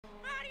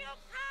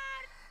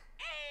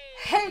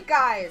Hey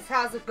guys,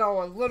 how's it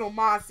going? Little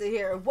Monster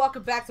here, and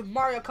welcome back to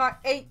Mario Kart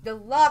 8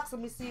 Deluxe.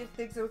 Let me see if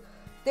things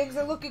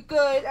are looking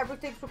good.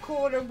 Everything's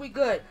recording, and we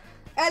good.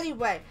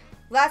 Anyway,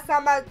 last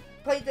time I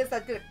played this, I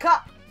did a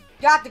cup,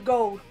 got the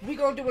gold. We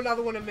gonna do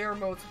another one in mirror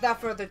mode. So without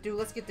further ado,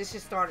 let's get this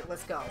shit started.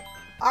 Let's go.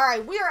 All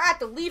right, we are at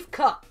the Leaf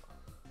Cup.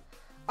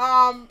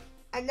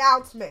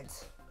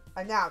 Announcement.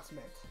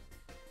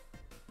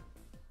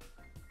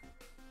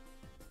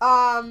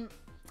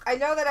 I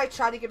know that I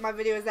try to get my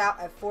videos out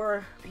at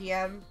 4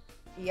 p.m.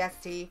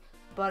 EST,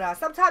 but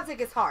sometimes it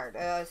gets hard,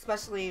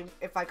 especially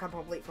if I come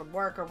home late from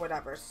work or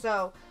whatever.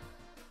 So,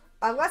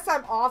 unless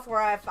I'm off or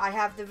if I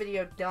have the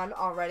video done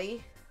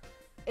already,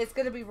 it's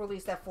going to be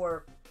released at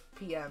 4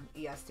 p.m.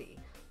 EST.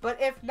 But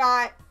if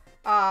not,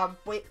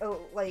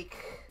 like,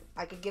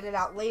 I could get it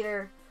out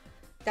later.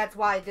 That's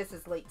why this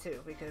is late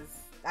too, because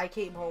I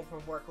came home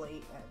from work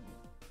late and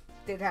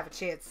didn't have a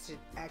chance to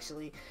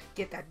actually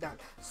get that done.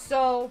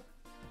 So,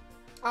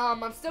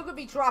 I'm still gonna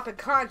be dropping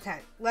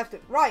content left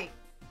and right.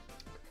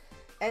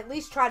 At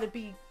least try to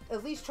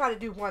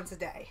do once a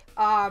day.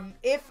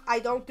 If I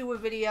don't do a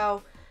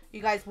video,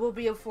 you guys will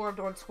be informed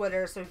on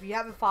Twitter. So if you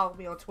haven't followed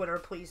me on Twitter,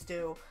 please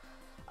do.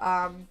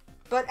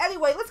 But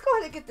anyway, let's go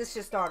ahead and get this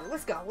shit started.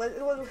 Let's go.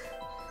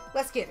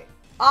 Let's get it.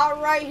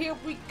 All right, here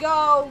we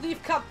go.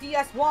 Leaf Cup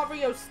DS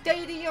Wario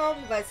Stadium.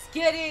 Let's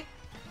get it.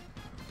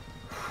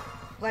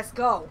 Let's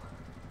go.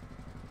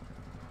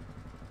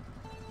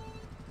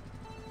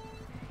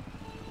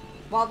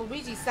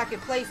 Waluigi's second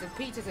place and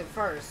Peach is in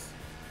first.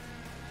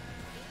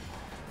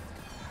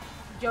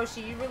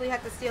 Yoshi, you really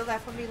had to steal that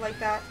from me like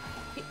that?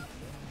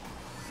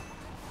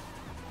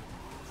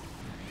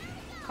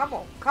 Come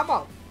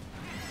on.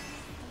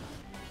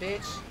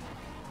 Bitch.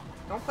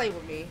 Don't play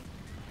with me.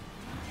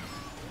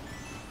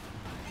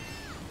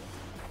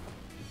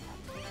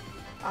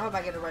 I hope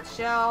I get a red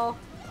shell.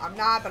 I'm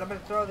not, but I'm gonna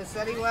throw this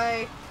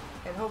anyway.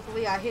 And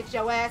hopefully I hit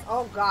your ass.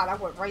 Oh god, I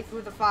went right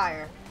through the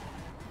fire.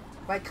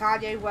 Like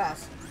Kanye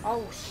West.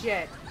 Oh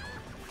shit.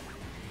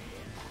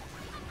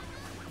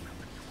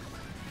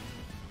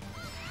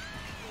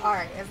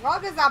 Alright, as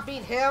long as I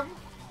beat him,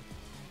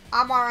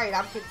 I'm alright,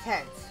 I'm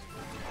content.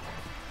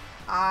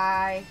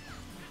 I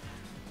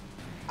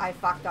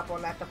fucked up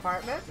on that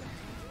department.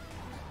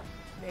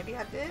 Maybe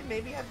I did,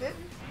 maybe I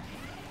didn't.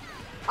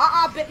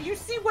 But you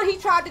see what he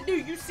tried to do?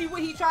 You see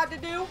what he tried to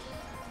do?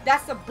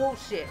 That's some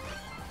bullshit.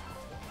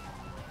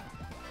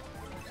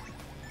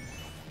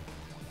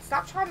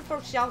 Stop trying to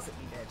throw shells at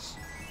me, bitch.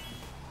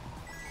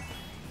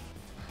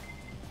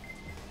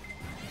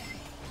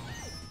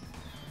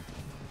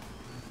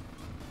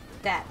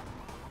 That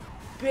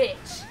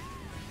bitch.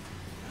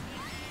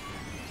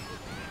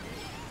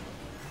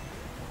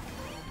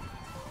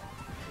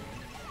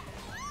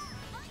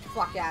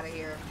 Fuck out of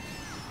here.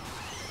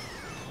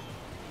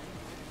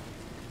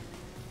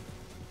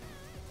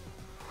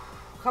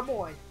 Come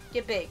on.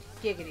 Get big.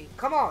 Giggity.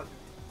 Come on.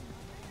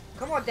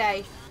 Come on,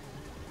 Day.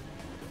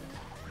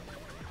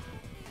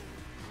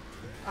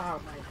 Oh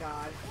my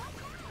god.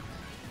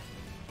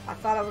 I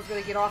thought I was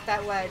gonna get off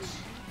that ledge.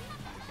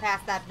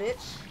 Past that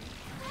bitch.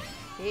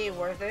 He ain't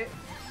worth it.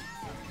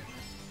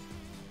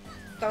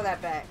 Throw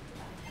that back.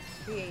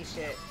 He ain't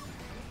shit.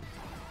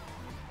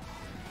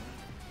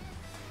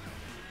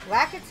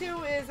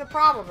 Lakitu is a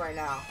problem right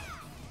now.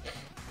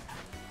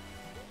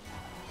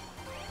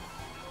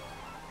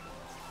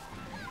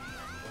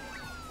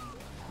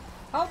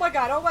 Oh my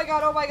god, oh my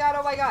god, oh my god,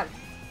 oh my god.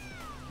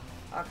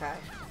 Okay.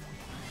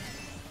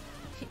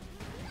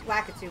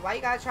 Lakitu, why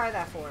you gotta try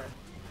that for?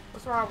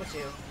 What's wrong with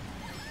you?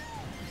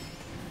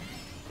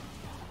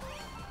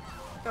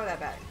 Throw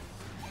that back.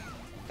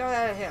 Throw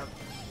that at him.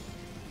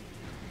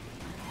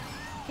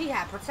 He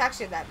had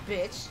protection, that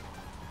bitch.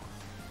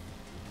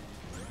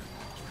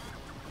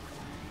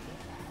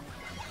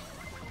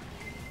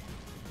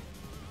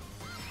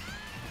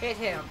 Hit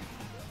him.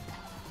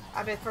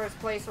 I'm in first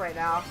place right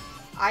now.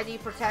 I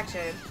need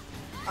protection.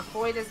 A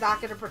coin is not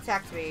going to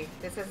protect me.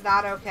 This is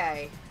not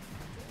okay.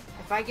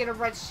 If I get a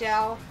red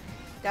shell,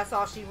 that's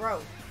all she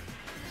wrote.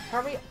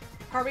 Hurry,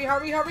 hurry,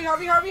 hurry, hurry,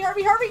 hurry, hurry,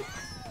 hurry, hurry!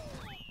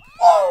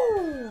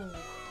 Oh!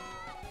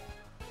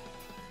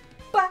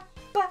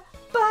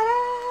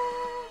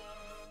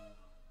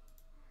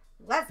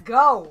 Let's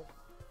go!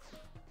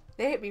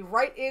 They hit me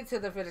right into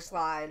the finish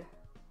line.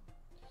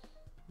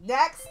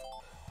 Next.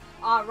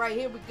 Alright,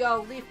 here we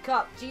go. Leaf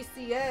Cup,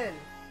 GCN.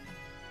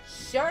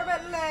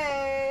 Sherman.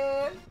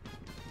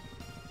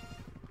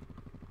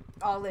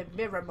 All in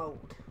mirror mode.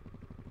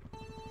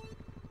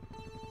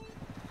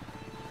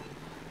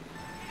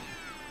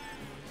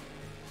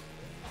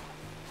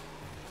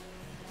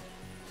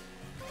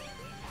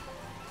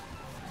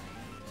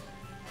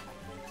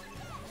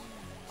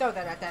 Throw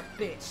that at that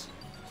bitch.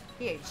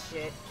 He ain't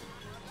shit.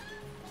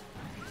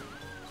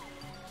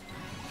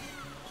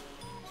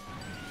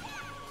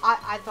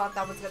 I thought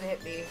that was gonna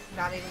hit me.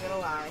 Not even gonna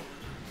lie.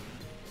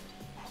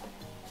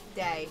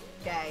 Day.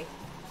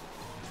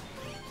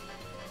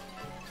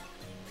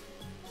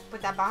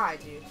 Put that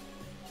behind you.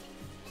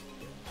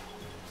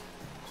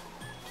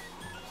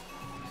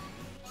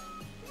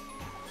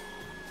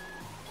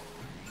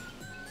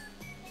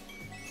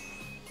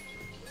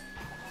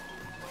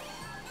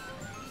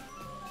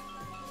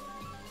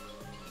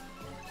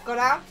 Go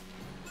down?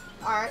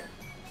 Alright.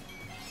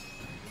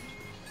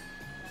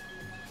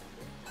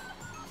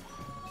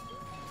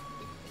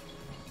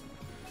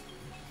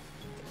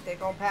 They're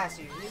gonna pass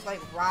you. He's like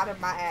riding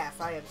my ass.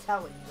 I am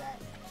telling you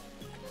that.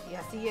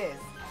 Yes, he is.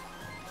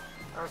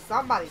 Or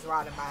somebody's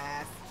riding my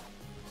ass.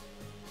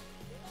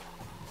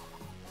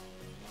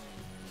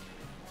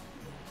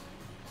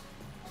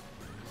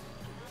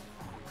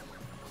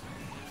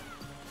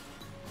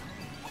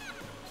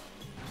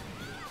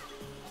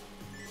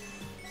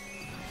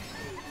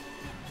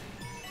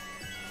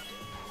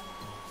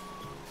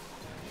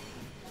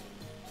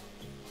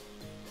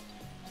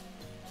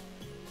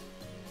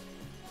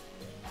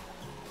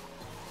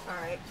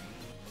 Alright.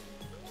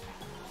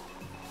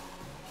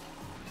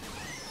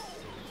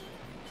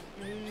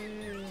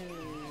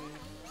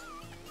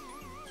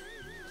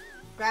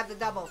 Grab the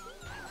double.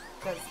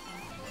 Because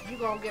you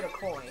gonna get a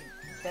coin.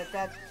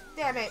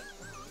 Damn it.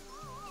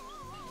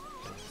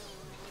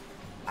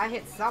 I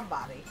hit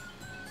somebody.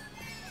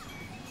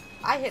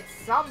 I hit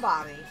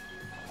somebody.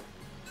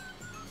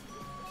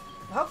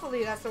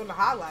 Hopefully that's on the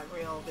highlight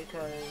reel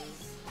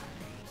because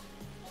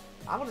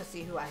I want to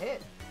see who I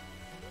hit.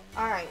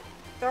 Alright.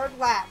 Third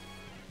lap.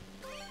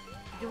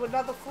 Do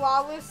another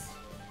flawless.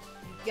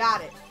 You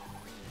got it.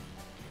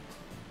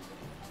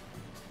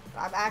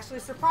 I'm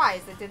actually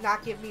surprised it did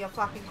not give me a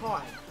fucking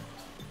coin.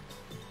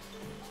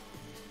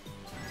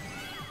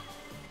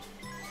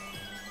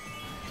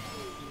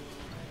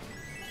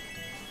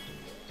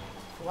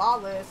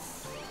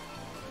 Flawless.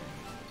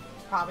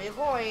 Probably a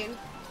coin.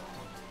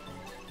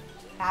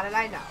 How did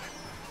I know?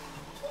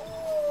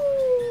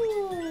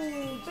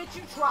 Ooh, bitch,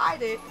 you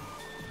tried it.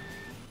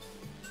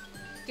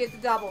 Get the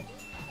double.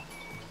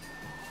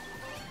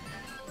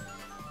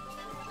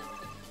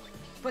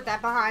 Put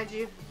that behind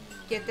you.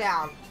 Get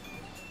down.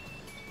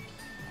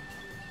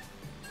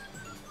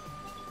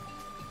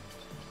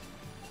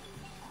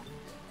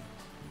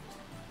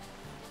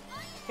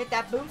 Hit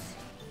that boost.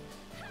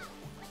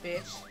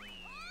 Bitch.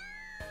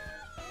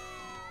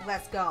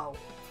 Let's go.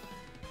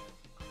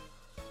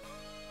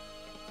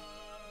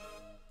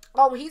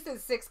 Oh, he's in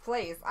 6th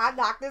place. I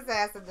knocked his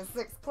ass into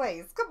 6th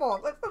place. Come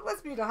on,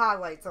 let's view the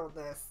highlights on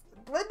this.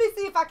 Let me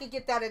see if I can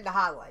get that in the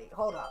highlight.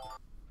 Hold up.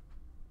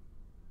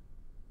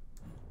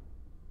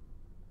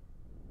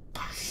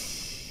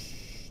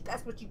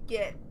 That's what you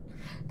get.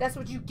 That's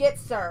what you get,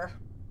 sir.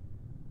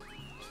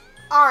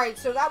 Alright,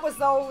 so that was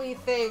the only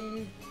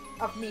thing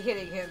of me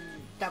hitting him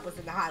that was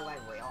in the highlight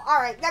reel.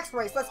 Alright, next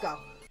race. Let's go.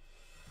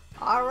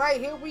 Alright,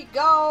 here we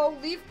go.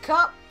 Leaf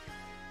Cup.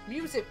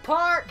 Music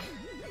Park.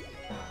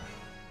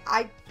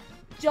 I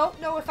don't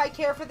know if I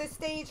care for this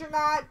stage or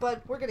not,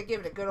 but we're going to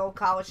give it a good old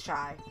college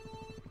try.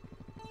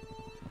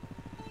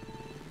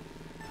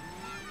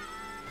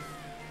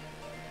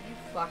 You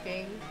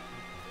fucking...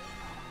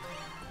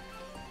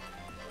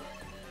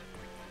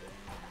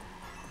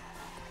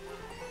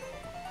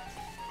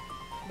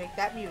 Make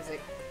that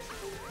music.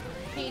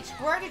 Peach,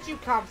 where did you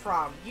come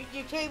from?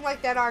 You came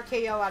like that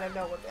RKO out of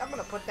nowhere. I'm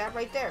going to put that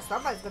right there.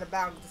 Somebody's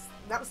bound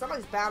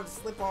to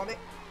slip on it.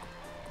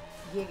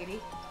 Giggity.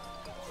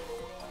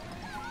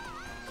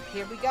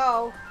 Here we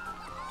go.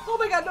 Oh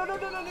my god, no.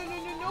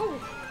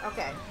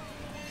 Okay.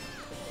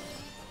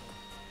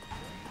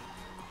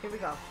 Here we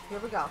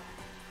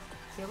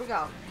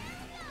go.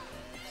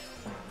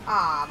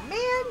 Aw,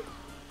 man.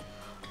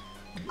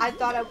 I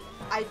thought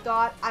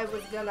I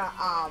was gonna,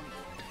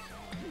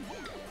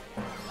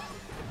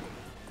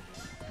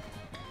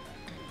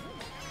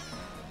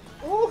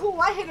 Ooh,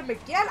 I hit him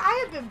again.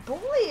 I have been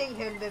bullying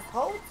him this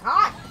whole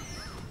time.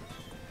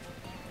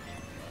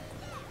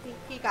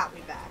 He got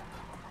me back.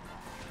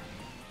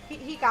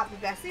 He got me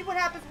back. See what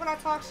happens when I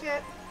talk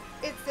shit?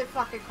 Instant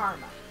fucking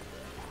karma.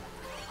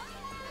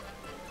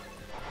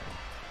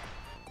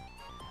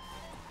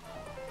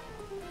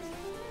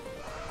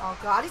 Oh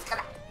god, he's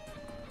gonna...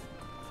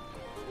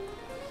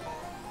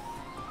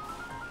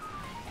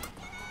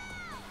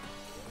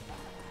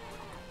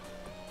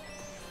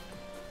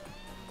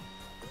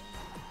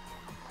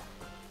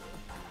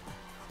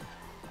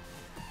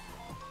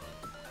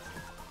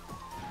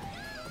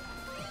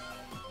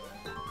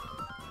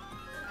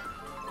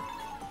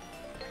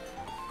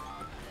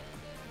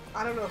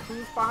 I don't know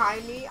who's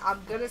behind me.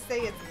 I'm gonna say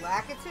it's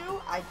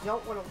Lakitu. I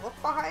don't want to look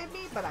behind me,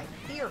 but I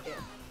hear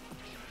him.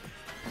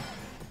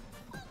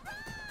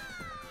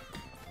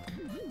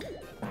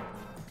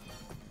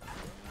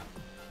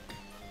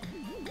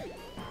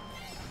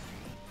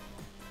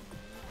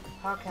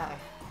 Okay.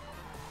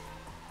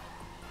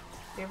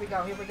 Here we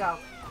go.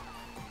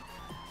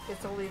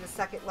 It's only the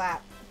 2nd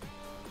lap.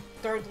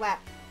 3rd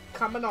lap.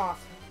 Coming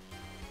off.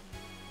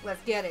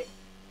 Let's get it.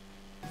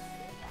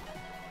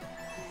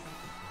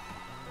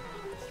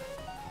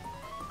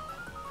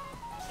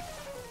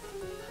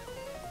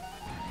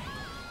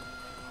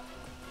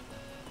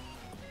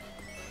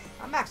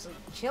 I'm actually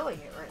killing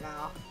it right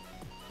now.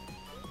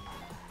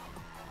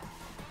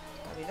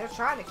 I mean, they're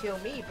trying to kill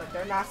me, but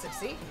they're not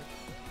succeeding.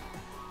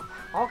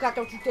 Oh god,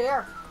 don't you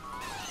dare!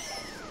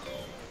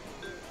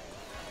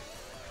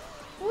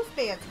 Whose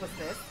dance was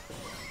this?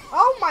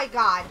 Oh my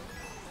god!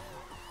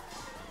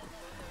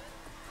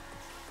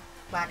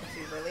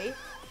 Lakitu, really?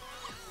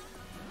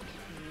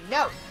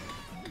 No!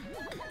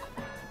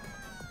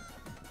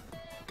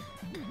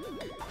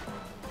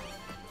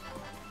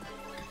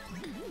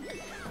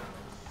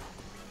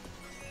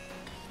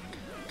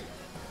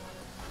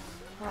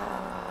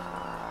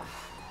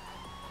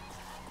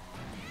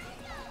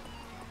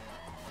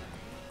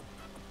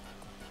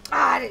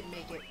 I didn't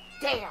make it.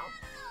 Damn!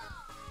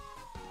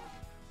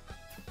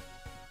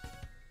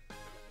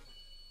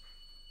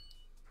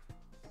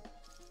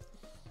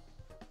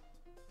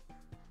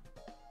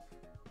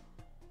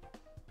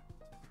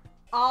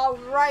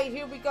 Alright,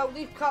 here we go.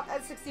 Leaf Cup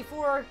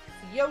N64,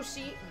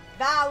 Yoshi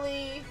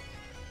Valley.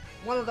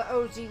 One of the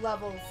OG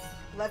levels.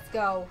 Let's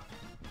go.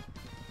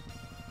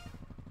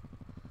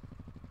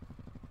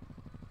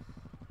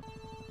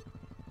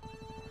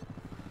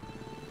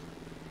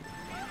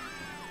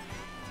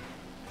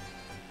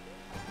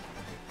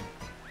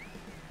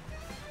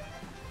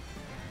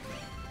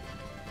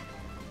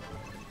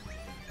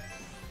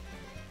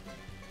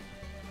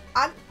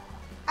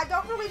 I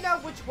don't really know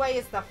which way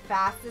is the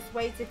fastest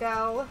way to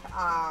go.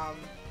 I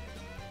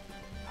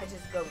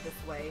just go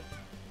this way.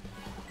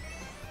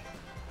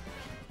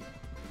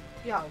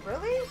 Yo,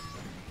 really?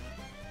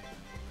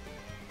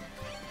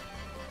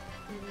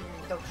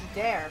 Don't you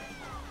dare.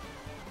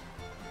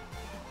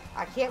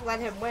 I can't let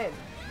him win.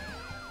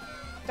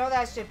 Throw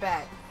that shit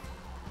back.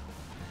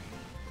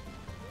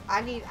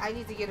 I need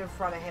to get in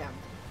front of him.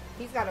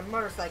 He's got a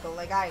motorcycle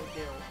like I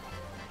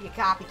do. You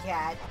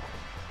copycat.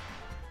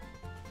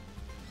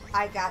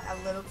 I got a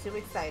little too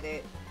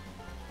excited.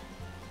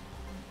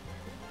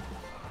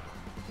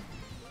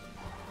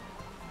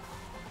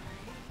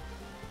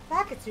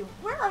 Lakitu,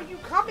 where are you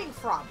coming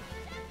from?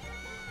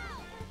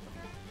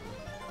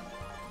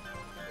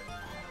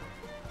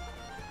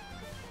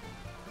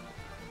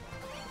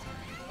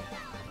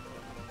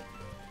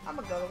 I'm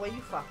gonna go the way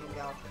you fucking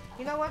go.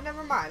 You know what?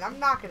 Never mind. I'm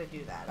not gonna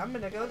do that. I'm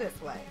gonna go this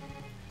way.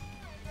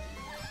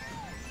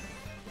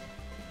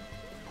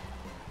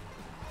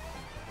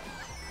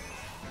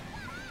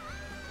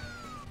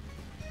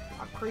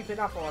 I'm creeping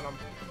up on him.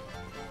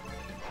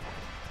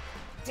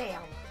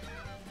 Damn.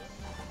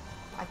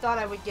 I thought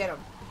I would get him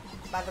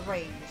by the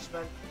range,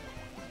 but...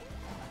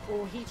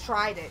 Oh, he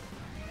tried it.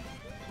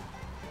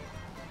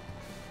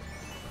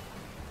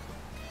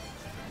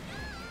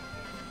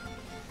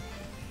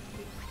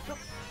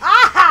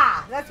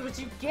 Aha! That's what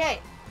you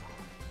get.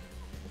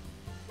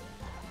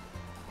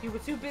 You were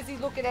too busy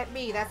looking at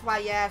me. That's why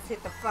your ass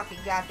hit the fucking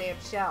goddamn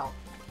shell.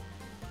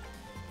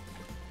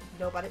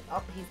 Nobody...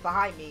 Oh, he's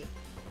behind me.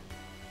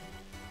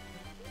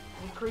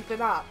 He's creeping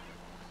up.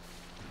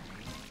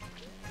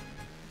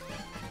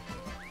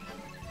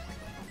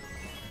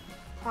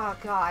 Oh,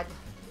 God.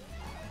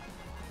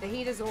 The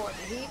heat is on.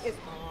 The heat is...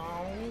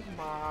 Oh,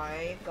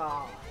 my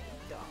God.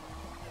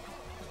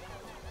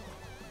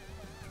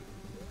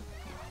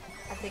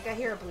 I think I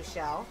hear a blue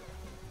shell.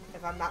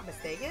 If I'm not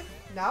mistaken.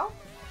 No?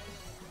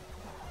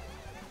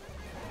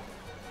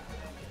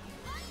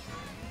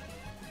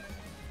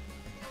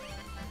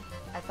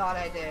 I thought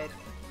I did.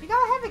 You know,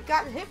 I haven't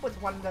gotten hit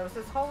with one of those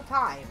this whole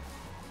time.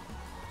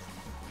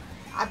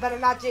 I better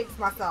not jinx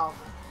myself.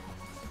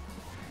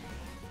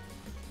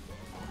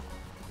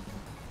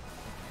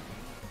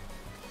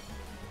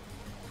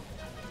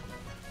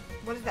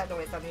 What is that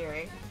noise I'm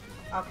hearing?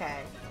 Okay.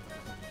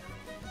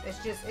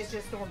 It's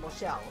just normal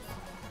shells.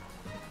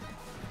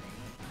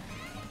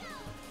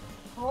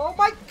 Oh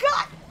my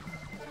God!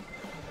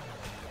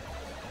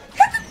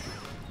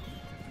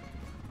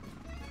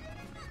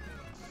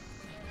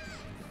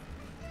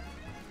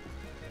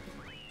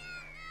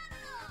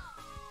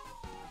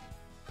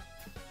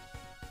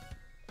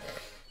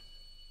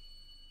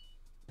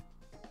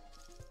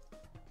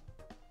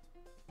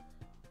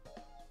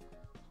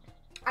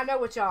 I know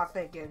what y'all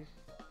thinking.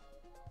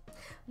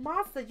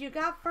 Monster, you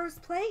got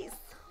first place.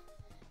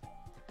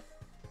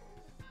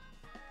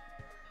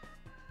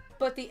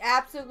 But the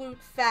absolute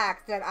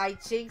fact that I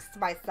jinxed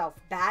myself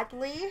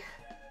badly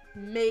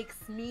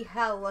makes me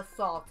hella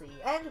salty.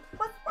 And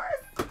what's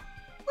worse,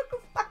 look who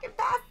fucking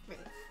passed me.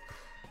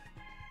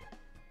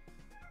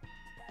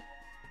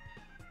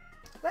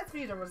 Let's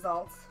view the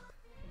results.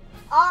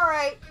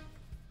 Alright.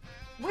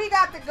 We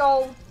got the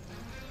gold.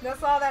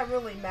 That's all that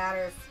really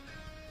matters.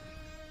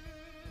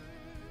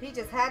 He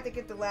just had to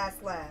get the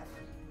last laugh.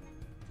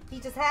 He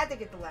just had to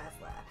get the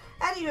last laugh.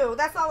 Anywho,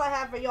 that's all I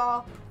have for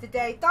y'all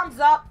today. Thumbs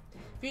up.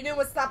 If you're new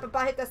and stopping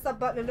by, hit that sub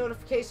button and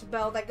notification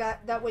bell.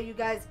 That way you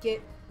guys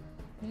get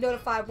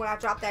notified when I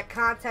drop that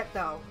content,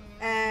 though.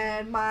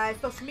 And my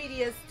social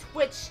medias,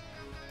 Twitch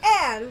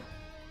and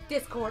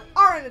Discord,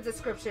 are in the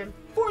description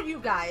for you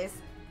guys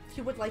if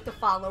you would like to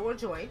follow or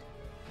join.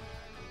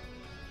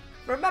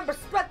 Remember,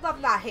 spread love,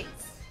 not hate.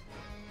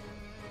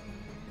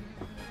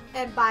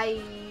 And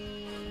bye.